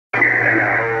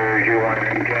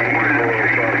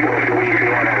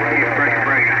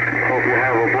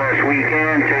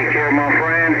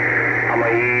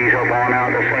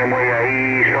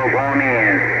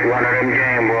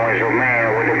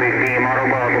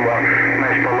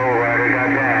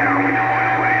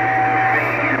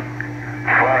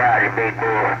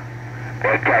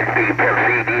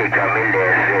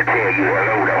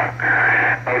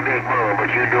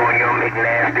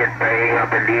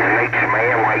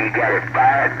got it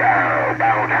fired down,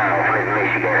 downtown Flint,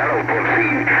 Michigan. Hello, Pimp C.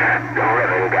 The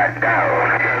Reverend got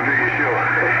down. That's pretty sure.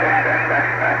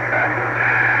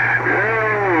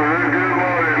 Good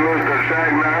morning, Mr.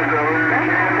 Shackmaster.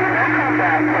 Welcome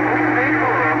back to the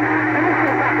people. Let me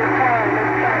see if I can find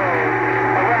this fellow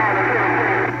around the little.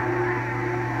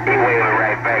 He waving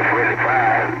right back, really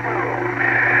fine.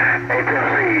 Hey, Pimp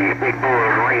C, big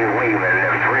bull's ring waving,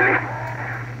 that's really.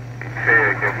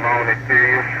 Said good morning to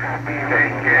you.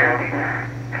 Thank you.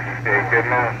 Said good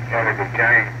morning, Uncle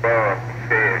James Bob.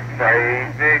 Said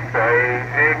crazy,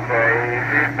 crazy,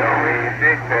 crazy,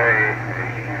 crazy,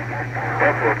 crazy.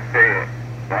 That's what it said.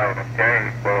 Uncle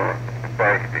James Bob.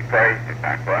 Crazy, crazy,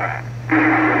 that's right.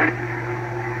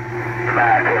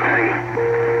 Bye, MC.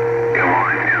 Good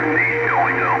morning, MC.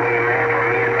 Showing go.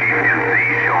 MC,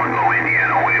 showing go,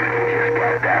 Indiana women. Just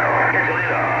got down. Get your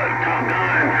little Top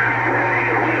Gun.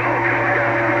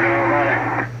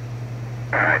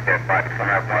 Alright, that body for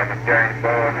that one game,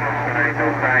 boy. Ain't no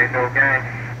pain, no gain.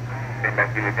 Seems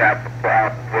like you was out the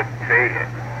problem with the said.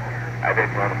 I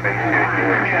just want to make sure you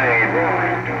were Jane Boy.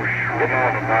 Good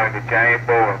morning, Uncle Jane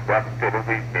Boy. Welcome to the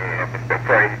weekend. Mr.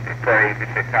 Crazy, Crazy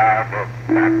Chicago.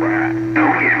 That's right.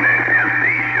 Don't get mad, MC.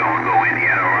 Show and go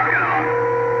Indiana rockin' on.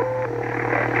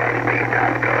 That's me,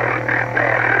 Top Gun.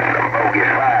 Some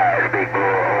bogus flies, big boy,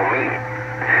 on me.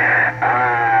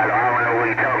 I don't know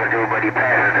what he's talking to, but he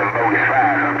passes some bogus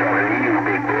flies. I'm talking to you,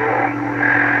 big boy.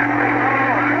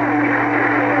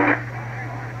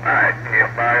 Alright,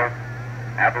 everybody,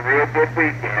 have a real good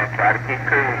weekend. Try to keep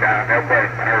cool down that way.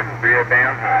 I heard it's real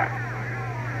damn hot.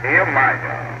 Here, Mike.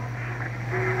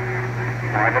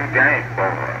 One of them games,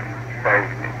 boy.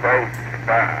 Crazy, crazy,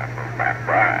 fine. That's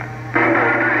right.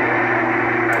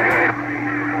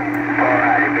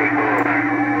 Alright, big boy.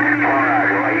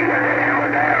 Alright, why you got that hammer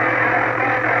down?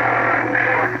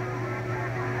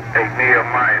 Hey,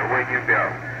 Nehemiah, where you go?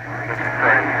 This is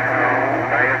crazy.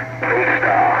 Man, big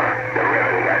star. The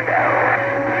river got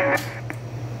down.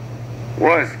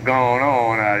 What's going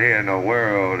on out here in the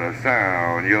world of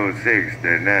sound? Yo,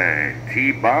 69.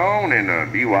 T-Bone and the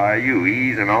BYU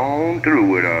easing on through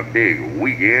with a big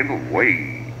weekend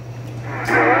wave.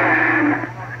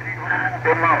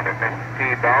 Good morning, Mr.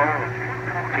 T-Bone.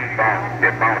 T-Bone.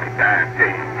 Good morning, time to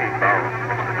you, T-Bone.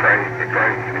 Crazy,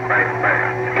 crazy, baby.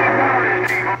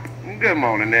 Good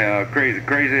morning there, crazy,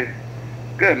 crazy.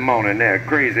 Good morning there,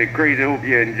 crazy, crazy. Hope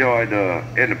you enjoyed the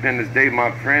Independence Day,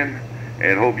 my friend.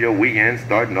 And hope your weekend's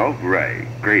starting off right.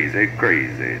 Crazy,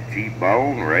 crazy.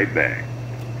 T-Bone right back.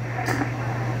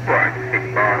 Right,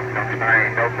 T-Bone. No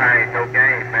pain, no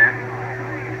gain, man.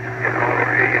 Just want to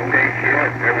see you take care.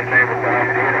 Everything was all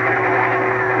good.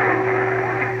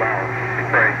 T-Bone.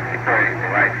 Crazy, crazy.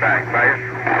 Right back, baby.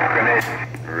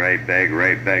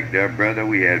 Right back there, brother.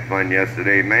 We had fun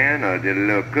yesterday, man. Did a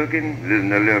little cooking, listened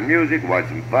to a little music, watched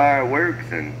some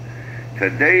fireworks, and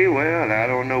today, well, I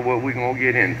don't know what we're going to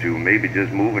get into. Maybe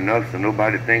just moving up so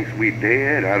nobody thinks we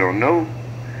dead. I don't know.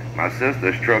 My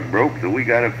sister's truck broke, so we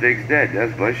got to fix that.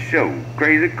 That's for sure.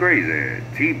 Crazy, crazy.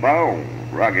 T-Bone,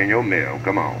 rocking your mail.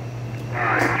 Come on.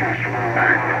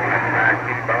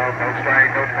 T-Bone, no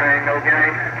strain, no pain, no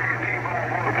gain.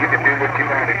 You can do what you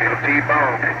want to do.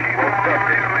 T-Bone, you won't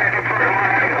suffer.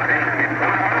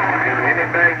 Do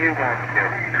anything you want to do.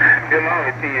 Good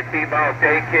morning to you, T-Bone.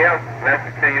 Take care.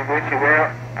 Blessings to you, wish you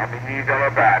well. I'll be needs on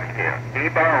about it here.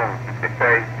 T-Bone, the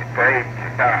praise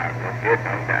Chicago. Get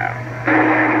no doubt.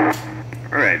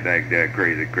 All right, back there,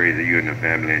 crazy, crazy. You and the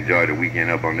family enjoy the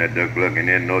weekend up on that duck looking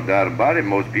in, no doubt about it.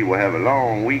 Most people have a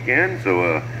long weekend,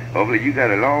 so hopefully you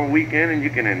got a long weekend and you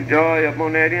can enjoy up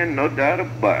on that end, no doubt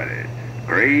about it.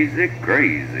 Crazy,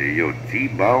 crazy. Your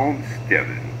T-Bone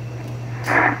stepping.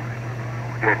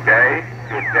 Good day,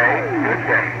 good day, good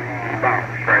day.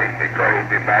 Crazy,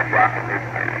 crazy, back rocking this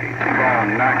thing.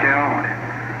 T-Bone knockout.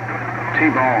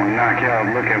 T-Bone knockout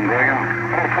looking bigger.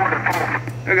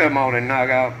 Good morning,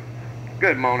 knockout.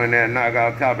 Good morning there,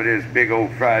 knockout. Top of this big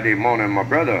old Friday morning, my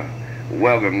brother.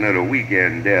 Welcome to the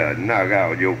weekend there.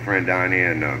 Knockout, your friend down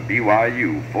here in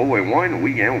BYU. 4-1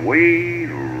 weekend way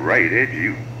right at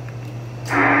you.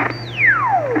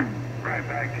 Right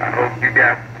back. I hope you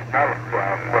got another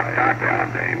 12-foot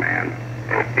knockout today, man.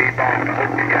 T-Bone, I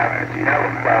hope you got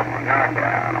another 12-foot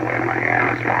knockout.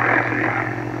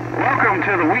 Welcome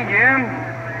to the weekend.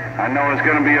 I know it's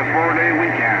going to be a 4-day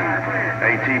weekend.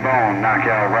 Hey, T-Bone,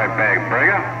 knockout right back,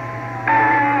 Brigger.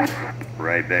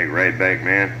 Right back,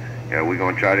 man. Yeah, we're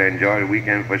going to try to enjoy the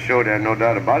weekend for sure. There's no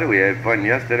doubt about it. We had fun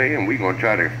yesterday, and we're going to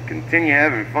try to continue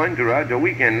having fun throughout the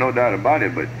weekend, no doubt about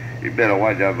it. But you better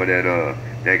watch out for that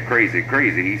That crazy.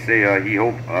 He say he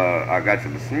hope I got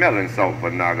some smelling salt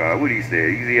for knockout. What he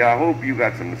say? He say I hope you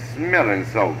got some smelling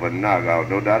salt for knockout.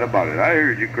 No doubt about it. I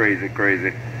heard you crazy.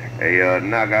 Hey,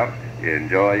 knockout.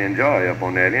 Enjoy up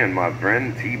on that end, my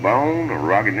friend. T-Bone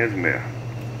rocking this mare.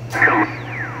 Hello,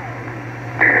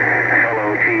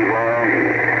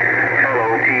 T-Bone.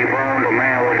 Hello, T-Bone. The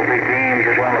man with the big beams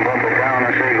is on the bumper down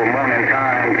and say good morning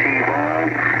time,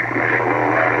 T-Bone. That's a little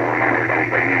right over my big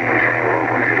beams.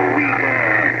 Welcome to the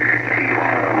weekend.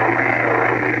 T-Bone, the man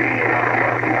with the big beams on the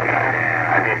bumper.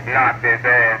 I just knocked his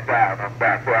ass out. I'm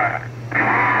back right.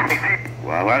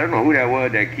 Well, I don't know who that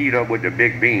was that keyed up with the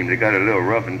big beams. They got a little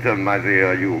rough and tough. Might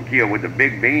say you were keyed up with the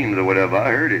big beams or whatever.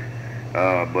 I heard it.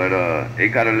 But it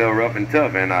got a little rough and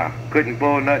tough, and I couldn't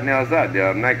pull nothing else out there.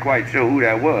 I'm not quite sure who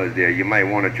that was there. You might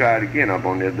want to try it again up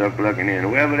on this duck looking in.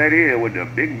 Whoever that is with the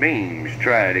big beams,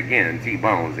 try it again.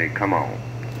 T-Bone say, come on.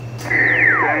 Let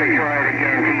me try it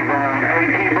again, T-Bone. Hey,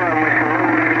 T-Bone, Mr.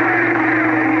 Lewis.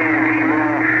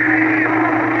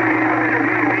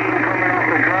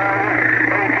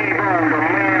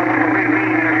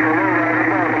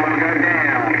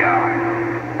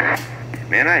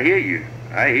 Man, I hear you.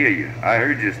 I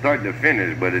heard you start to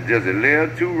finish, but it's just a little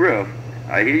too rough.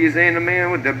 I hear you saying the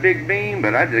man with the big beam,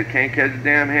 but I just can't catch the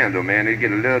damn handle, man. It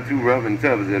get a little too rough and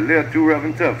tough. It's a little too rough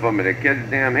and tough for me to catch the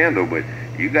damn handle, but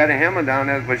you got a hammer down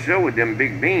there for sure with them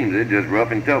big beams. It's just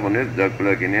rough and tough on this duck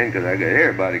plugging in, because I got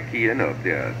everybody keying up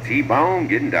there. T-Bone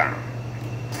getting down.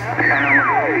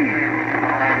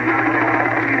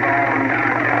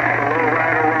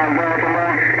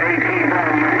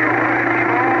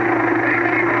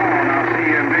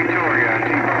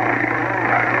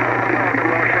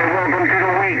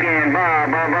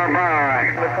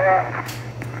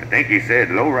 I think he said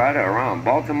lowrider around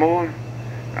Baltimore.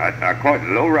 I caught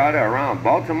lowrider around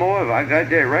Baltimore. If I got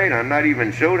that right, I'm not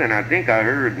even sure. And I think I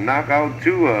heard knockout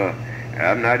too.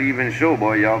 I'm not even sure,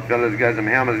 boy. Y'all fellas got some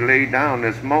hammers laid down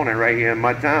this morning right here in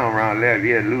my town around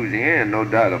Lafayette, Louisiana. No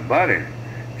doubt about it.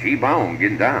 T-Bone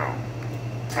getting down.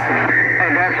 Hey,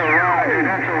 that's a Roger.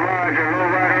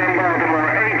 Lowrider in Baltimore.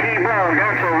 Hey, T-Bone,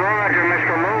 that's a Roger,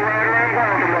 Mr. Lowrider in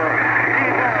Baltimore.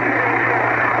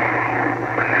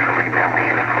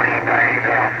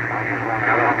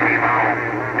 Hello, T-Bone.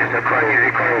 It's a crazy.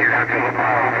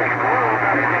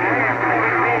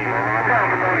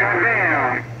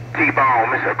 T-Bone,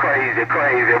 Mr.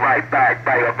 Crazy, right back,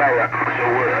 bayer. So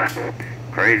what?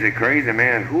 Crazy,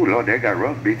 man. Ooh, Lord, that got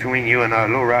rough between you and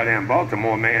lowrider in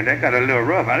Baltimore, man. That got a little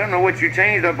rough. I don't know what you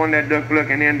changed up on that duck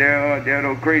looking in there,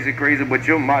 though, crazy, but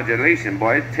your modulation,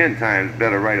 boy, it's 10 times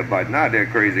better right about now. That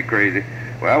crazy.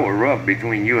 Well, that was rough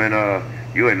between you and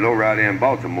lowrider in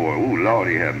Baltimore. Ooh,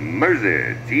 Lordy have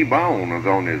mercy. T-Bone was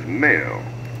on his mail.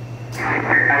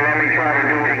 Let me try to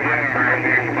do it again.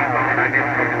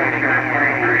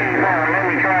 Let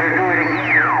me try to do it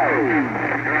again.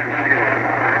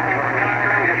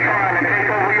 I'm just trying to take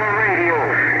over your radio.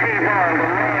 T-Bone, the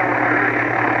man.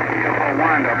 You'll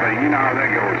wind up, but you know how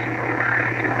that goes.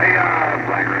 Hey,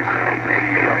 Black Rooster.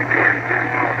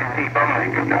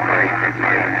 T-Bone, the crazy.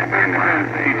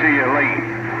 See you late.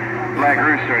 Black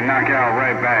Rooster, knockout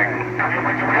right back.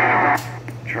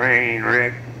 Train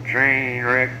wreck.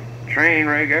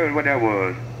 That was what that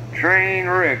was. Train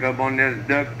wreck up on this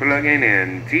duck plugging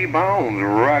in. T-Bone's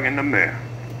rocking the mare.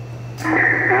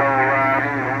 Lowrider.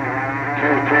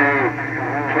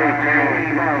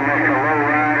 T-Bone, Mr.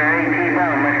 Lowrider. Hey,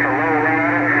 T-Bone, Mr. Lowrider.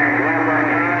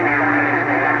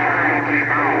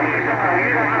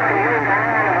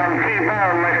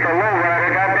 T-Bone, Mr. Lowrider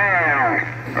got down.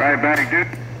 Right back, dude.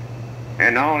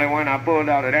 And the only one I pulled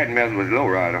out of that mess was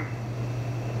lowrider.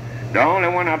 The only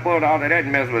one I pulled out of that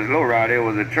mess was lowrider. It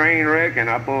was a train wreck, and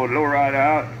I pulled lowrider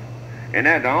out. And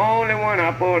that's the only one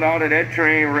I pulled out of that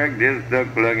train wreck this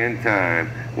duck plugging time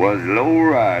was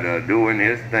lowrider doing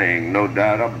his thing. No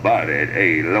doubt about it.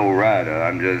 Hey, lowrider,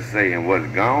 I'm just saying what's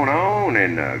going on,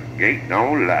 and the gate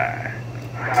don't lie.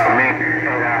 I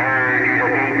heard you, the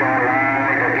gate don't lie.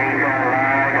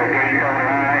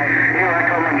 Here I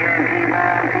come again,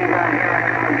 T-Bone, here I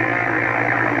come again.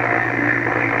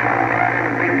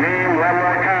 Big beam, one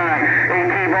more time. Hey,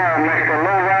 T-Bone, Mr.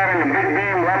 Lowrider, the big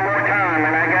beam, one more time,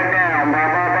 and I got down. Bye.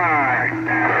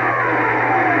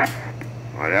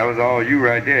 Well, that was all you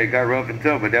right there. It got rough and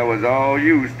tough, but that was all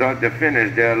you, start to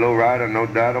finish there, lowrider. No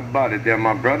doubt about it there,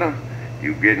 my brother.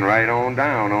 You getting right on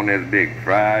down on this big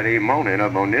Friday morning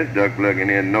up on this duck looking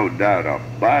in, no doubt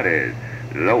about it.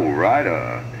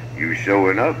 Lowrider, you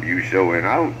showing up, you showing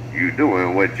out, you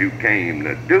doing what you came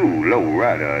to do.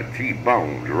 Lowrider,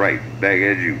 T-Bone's right back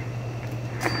at you.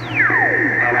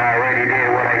 And I already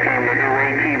did what I came to do,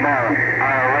 T-Bone.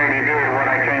 I already did what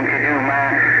I came to do,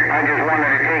 man.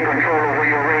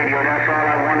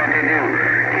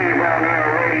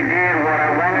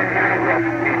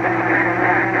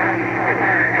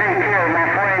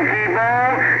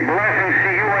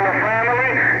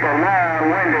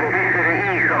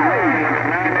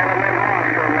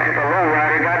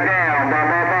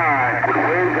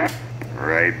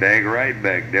 Right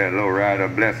back there, lowrider.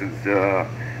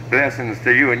 Blessings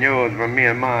to you and yours from me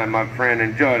and mine, my friend.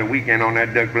 Enjoy the weekend on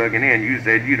that duck plugging in. You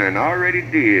said you done already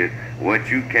did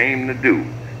what you came to do.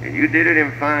 And you did it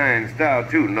in fine style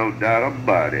too, no doubt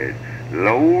about it.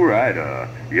 Lowrider,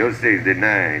 your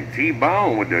 69.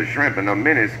 T-Bone with the shrimp and the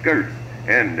mini skirts.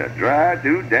 And the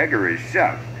dry-do daggery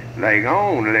shots. Like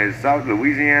only South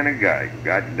Louisiana guy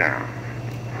got down.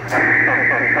 I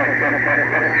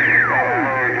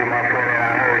heard you, my friend, and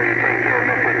I heard you. Take care of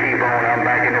Mr. T-Bone. I'm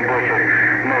back in the bushes.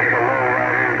 Mr.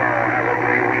 Lowrider's on. Have a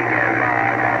great weekend.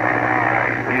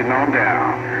 Bye. Getting on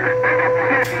down.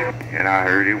 And I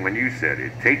heard it when you said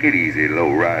it. Take it easy,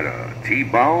 Lowrider.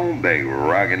 T-Bone, big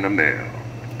rockin' the mill.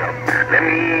 Let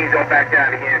me go back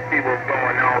down here and see what's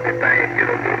going on. The things get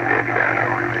a little bit better.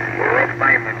 We're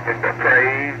famous with the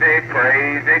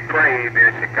crazy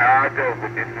Chicago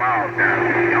with this mall down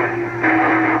here.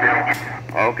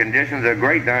 Oh, conditions are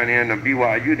great down here in the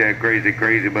BYU, that crazy,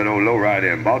 but old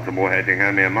Lowrider in Baltimore had to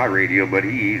have me on my radio, but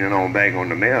he easing on back on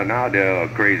the mail. Now they're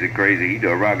crazy, he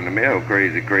does rocking the mail,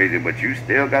 crazy, but you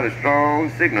still got a strong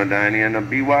signal down here in the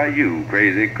BYU,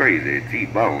 crazy,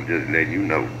 T-Bone, just letting you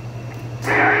know.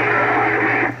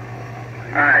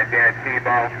 Alright then,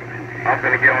 T-Bone. I'm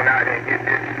gonna get on out and get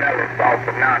this smelling sauce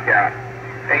of knockout.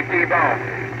 Hey, T-Bone,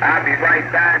 I'll be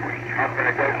right back. I'm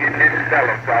gonna go get this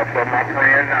smelling sauce for my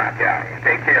friend Knockout.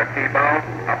 Take care, T-Bone.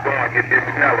 I'm going to get this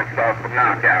smelling sauce for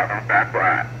Knockout. I'm back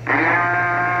right.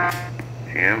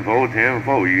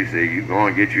 10-4, you say you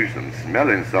gonna get you some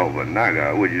smelling salt for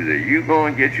Knockout. What you say? You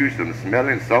gonna get you some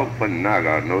smelling salt for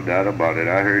Knockout, no doubt about it.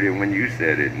 I heard it when you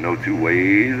said it, no two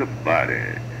ways about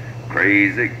it.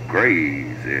 Crazy,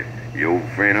 your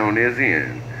friend on this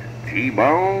end.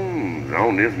 T-Bone's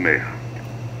on this mail.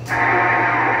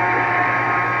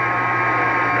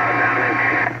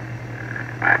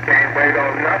 I can't wait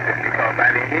on nothing because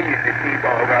I didn't hear you say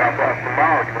T-Bone got up off the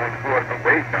mall. You want to put some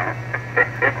weight on.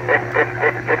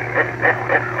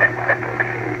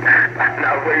 I'm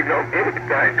not waiting on anything.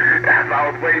 I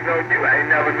was waiting on you. I ain't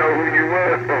never know who you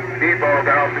was. So T-Bone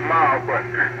got off the mall, but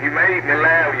you made me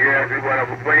laugh. You asked me what I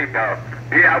was waiting on.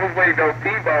 Yeah, I was waiting on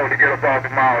T-Bone to get up off the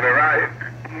mall, right?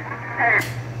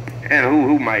 And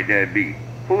who might that be?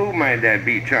 Who might that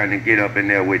be trying to get up in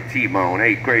there with T-Bone?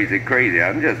 Hey, crazy.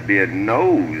 I'm just being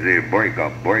nosy. Break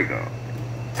up. Hey, T-Bone.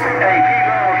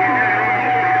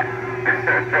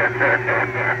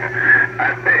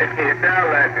 I said, it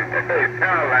sound like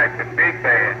the big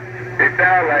band. It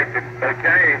sound like the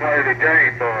James, one of the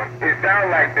James boys. It sound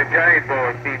like the James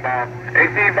boys, T-Bone. Hey,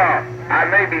 T-Bone, I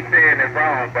may be saying it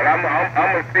wrong, but I'm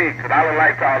gonna see, because I don't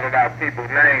like calling out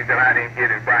people's names and I didn't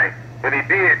get it right. But it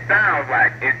did sound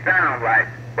like.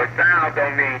 But sound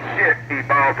don't mean shit,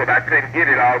 T-Bone, because I couldn't get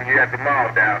it all when you had the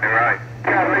mall down there, right?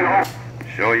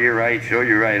 Sure you're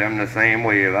right. I'm the same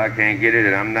way. If I can't get it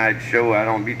and I'm not sure, I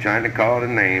don't be trying to call the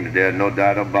names. There's no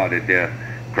doubt about it. They're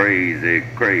crazy.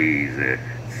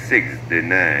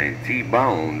 69.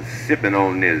 T-Bone sipping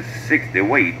on this 60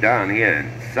 weight down here in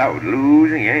South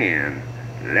Louisiana.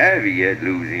 Lafayette,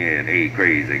 Louisiana. Hey,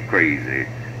 crazy.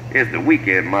 It's the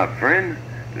weekend, my friend.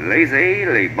 Laissez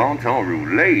les bon temps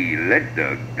rouler. Let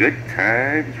the good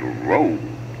times roll.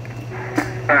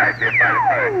 Alright,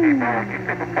 everybody, T-Bone, you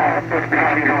took a fall. Put a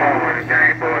T-Bone with a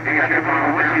game boy.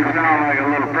 You sound like a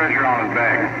little pressure on his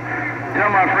back. Tell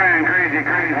my friend crazy,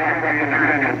 they're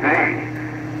in his vein.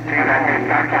 I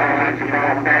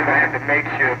had to make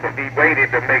sure, but he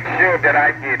waited to make sure that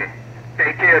I get it.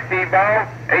 Take care of T-Bone.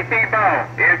 Hey, T-Bone,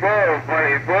 it was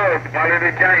one of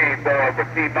the James boys, but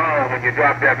T-Bone, when you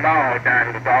dropped that mall down,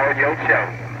 it was all your show.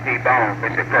 T-Bone,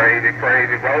 Mr. Crazy,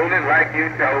 rolling like you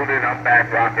told it. I'm back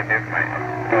rocking this man.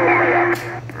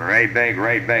 Right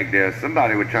back there.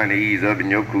 Somebody was trying to ease up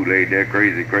in your Kool-Aid there,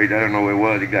 crazy. I don't know what it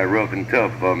was. It got rough and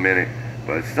tough for a minute.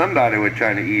 But somebody was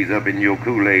trying to ease up in your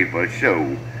Kool-Aid for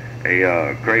sure. Hey,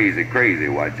 crazy,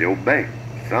 watch your back.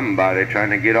 Somebody trying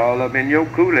to get all up in your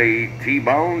Kool-Aid.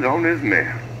 T-Bone's on his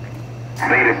mess.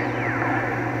 Beat it.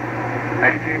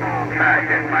 Hey, T-Bone, try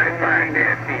this mighty fine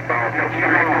there, T-Bone.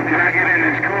 Can I get in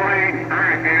this Kool-Aid? All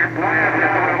right, dear.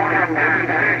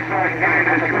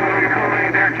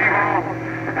 Kool-Aid there, T-Bone.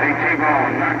 Hey,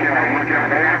 T-Bone, knock out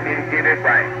there. Get it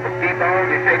right. T-Bone,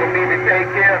 you take a beat to take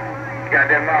care. You got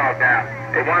them all down.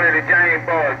 Hey, one of the James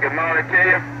boys, good morning to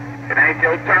you. It ain't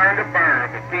your turn to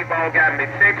burn, but T-Bone got me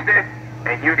 60,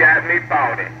 and you got me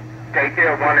 40. Take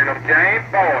care of one of them James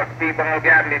boys. T-Bone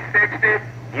got me 60,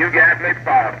 you got me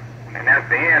 40. And that's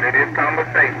the end of this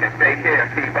conversation. Take care,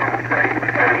 T-Bone.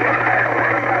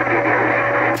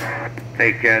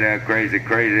 Take care of that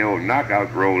crazy old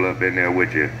Knockout roll up in there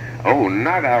with you. Oh,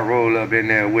 Knockout roll up in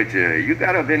there with you. You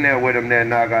got up in there with him there,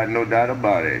 Knockout, no doubt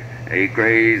about it. Hey,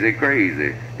 crazy,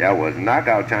 crazy. That was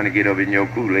Knockout trying to get up in your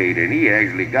Kool-Aid, and he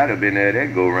actually got up in there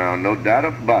that go-round, no doubt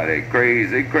about it.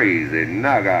 Crazy, crazy,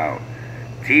 Knockout.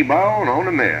 T-Bone on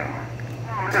the mail.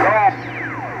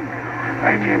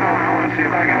 Hey, T-Bone, I want to see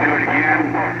if I can do it again.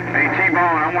 Hey,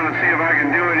 T-Bone, I want to see if I can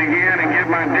do it again and get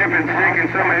my dipping stick in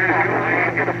some of his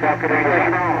Kool-Aid. Get a bucket of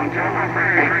T-Bone. Tell my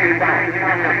friend. Hey, T-Bone, you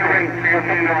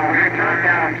know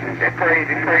they're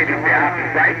crazy, crazy. I'll be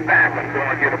right back. I'm going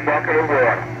to get a bucket of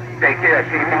water. Take care,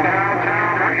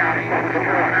 T-Bone.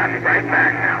 I'll be right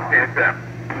back now. Yes, sir.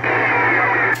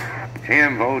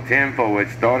 10-4. It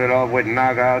started off with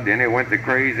Knockout, then it went to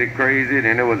Crazy, Crazy,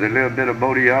 then there was a little bit of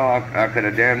both of y'all. I could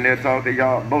have damn near talked to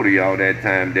y'all, both of y'all that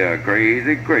time there.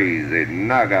 Crazy, Crazy,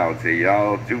 Knockout to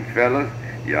y'all two fellas.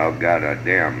 Y'all got a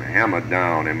damn hammer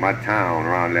down in my town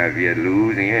around Lafayette,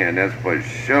 Louisiana. That's for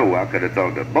sure. I could have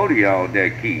talked to both of y'all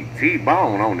that key.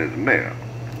 T-Bone on this mail.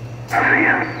 I see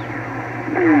ya.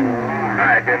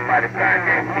 Alright, this mighty fine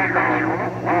game. T-Bone.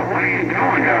 What are you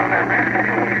doing down there, man?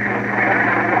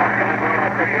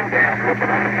 Hey,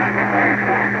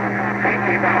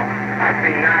 T-Bone, I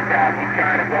see Knockout. He's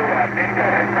trying to go up. That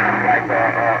sounds like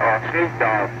Snoop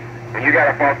Dogg. When you got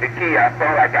up off the key, I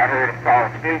felt like I heard him call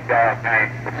Snoop Dogg,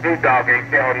 man. But Snoop Dogg ain't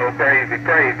telling no crazy,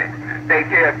 crazy. Take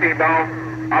care, T-Bone.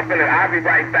 I'll be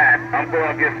right back. I'm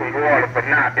going to get some water for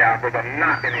Knockout because I'm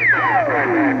knocking it down.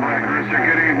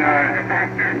 Good evening.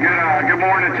 Good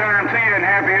morning, turn to you, and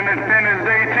happy Independence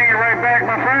Day to you right back,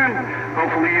 my friend.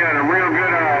 Hopefully you had a real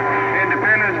good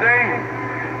Independence Day.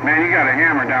 Man, you got a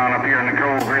hammer down up here in the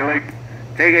cold, really.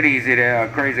 Take it easy there,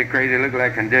 Crazy, Crazy. Look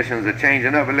like conditions are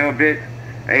changing up a little bit.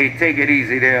 Hey, take it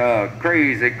easy there,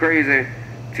 Crazy, Crazy.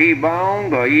 T-Bone,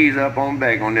 go ease up on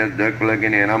back on this duck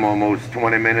plugging in. I'm almost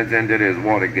 20 minutes into this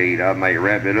Watergate. I might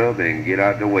wrap it up and get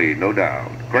out the way, no doubt.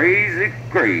 Crazy,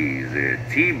 Crazy.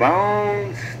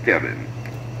 T-Bone stepping.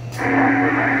 Get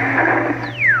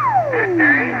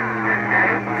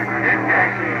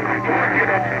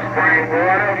up some spring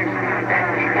water.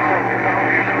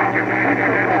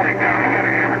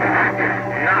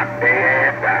 Knock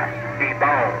their ass out.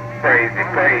 T-Bone. Crazy,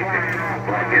 crazy.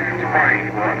 Get some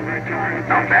spring water.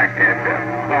 I'm back there.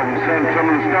 Setting some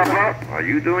of the stuff up. Are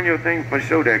you doing your thing for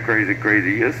sure, that Crazy,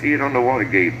 Crazy? You'll see it on the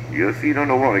Watergate. You'll see it on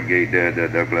the Watergate there,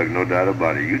 that duck plug, no doubt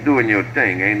about it. You doing your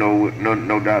thing. Ain't no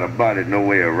doubt about it, no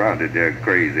way around it there,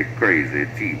 Crazy, Crazy.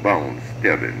 T-Bone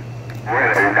stepping.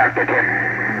 Well, Dr. Tim.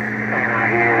 And I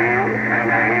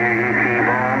hear you,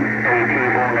 T-Bone. Hey,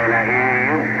 T-Bone, and I hear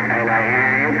you, I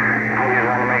just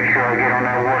want to make sure I get on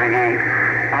that Watergate.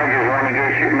 I just want to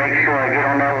make sure I get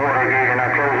on that Watergate and I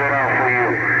close it out for you.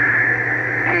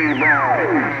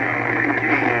 T-Bone.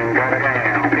 Got it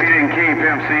down. He didn't key,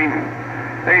 Pimp C.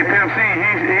 Hey, Pimp C,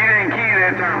 he didn't key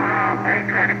that time.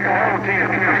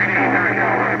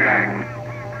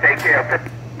 Hey, take care.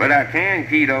 But I can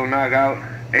key though, Knockout.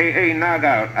 Hey,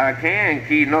 Knockout. I can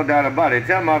key, no doubt about it.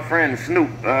 Tell my friend Snoop,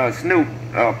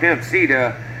 Pimp C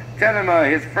there. Tell him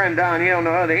his friend down here on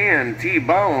the other end,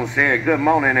 T-Bone, said good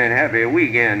morning and happy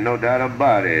weekend, no doubt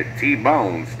about it.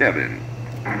 T-Bone stepping.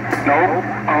 Nope.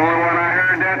 Only one I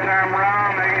heard that time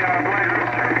around, you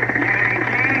didn't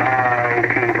key?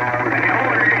 T-Bone. And the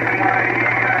only reason why he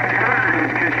heard is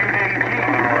because you didn't key.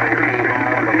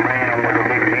 T-Bone, the man with the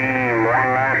big beam, one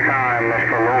last time,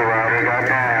 Mr. Lowrider got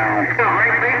down.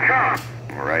 Great big truck.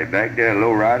 Right back there,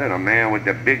 Lowrider, the man with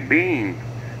the big beam.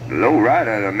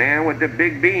 Lowrider, the man with the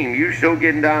big beam. You sure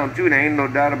getting down too, there ain't no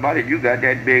doubt about it. You got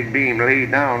that big beam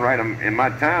laid down right in my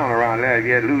town around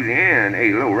Lafayette, Louisiana.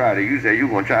 Hey, Lowrider, you said you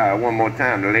gonna try one more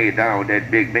time to lay it down with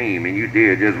that big beam, and you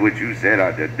did just what you set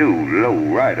out to do.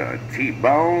 Lowrider,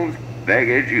 T-Bone's back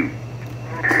at you.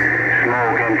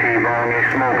 Smoking, T-Bone,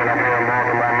 you're smoking up here in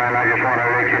Baltimore, man. I just want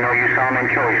to let you know you sounding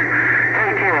choice.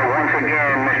 Take care once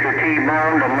again, Mr.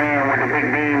 T-Bone, the man with the big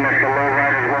beam, Mr.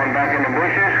 Lowrider's going back in the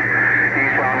bushes. He's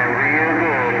sounding real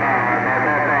good. Bye.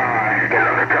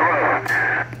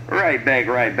 Right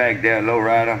back there,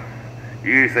 Lowrider.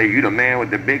 You say you the man with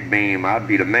the big beam. I'll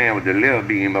be the man with the little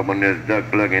beam up on this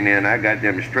duck plugging in. I got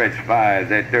them stretch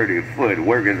fives at 30 foot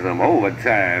working some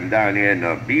overtime down here in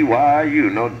the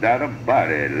BYU, no doubt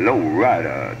about it.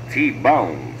 Lowrider,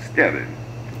 T-Bone stepping.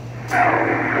 She's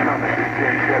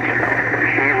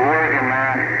working,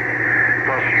 man.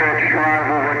 The stretch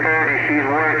five over 30, she's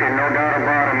working, no doubt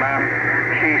about it, man.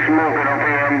 She's smoking up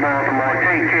here in Baltimore.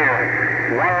 Take care.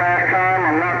 One last time,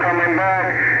 I'm not coming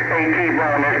back. Hey,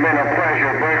 T-Bone, it's been a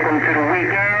pleasure. Welcome to the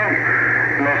weekend.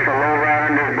 Mr. Lowrider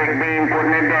and this big beam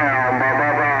putting it down.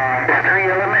 Bye-bye-bye.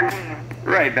 3 element.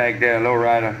 Right back there,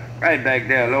 Lowrider.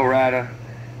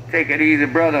 Take it easy,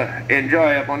 brother.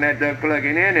 Enjoy up on that duck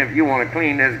plugging in. If you want to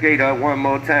clean this gate up one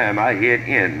more time, I hit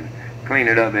in. Clean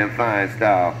it up in fine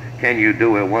style. Can you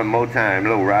do it one more time,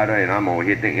 low rider? And I'm going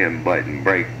to hit the end button.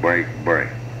 Break, break, break.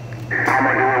 I'm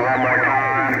going to do it one more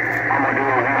time. I'm going to do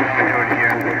it one more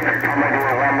time. I'm going to do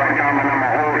it one more time, and I'm going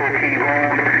to hold the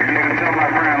keyboard. You can tell my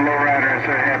friend low rider and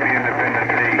say happy Independence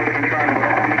Day. Trying to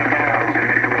hold me down.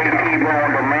 Big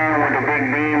keyboard, the man with the big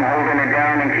beam holding it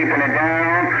down and keeping it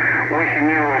down.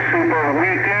 Wishing you a super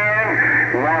weekend.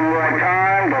 One more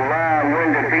time, the live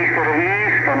wind, the beast of the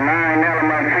east, from 9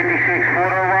 element 56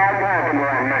 footer.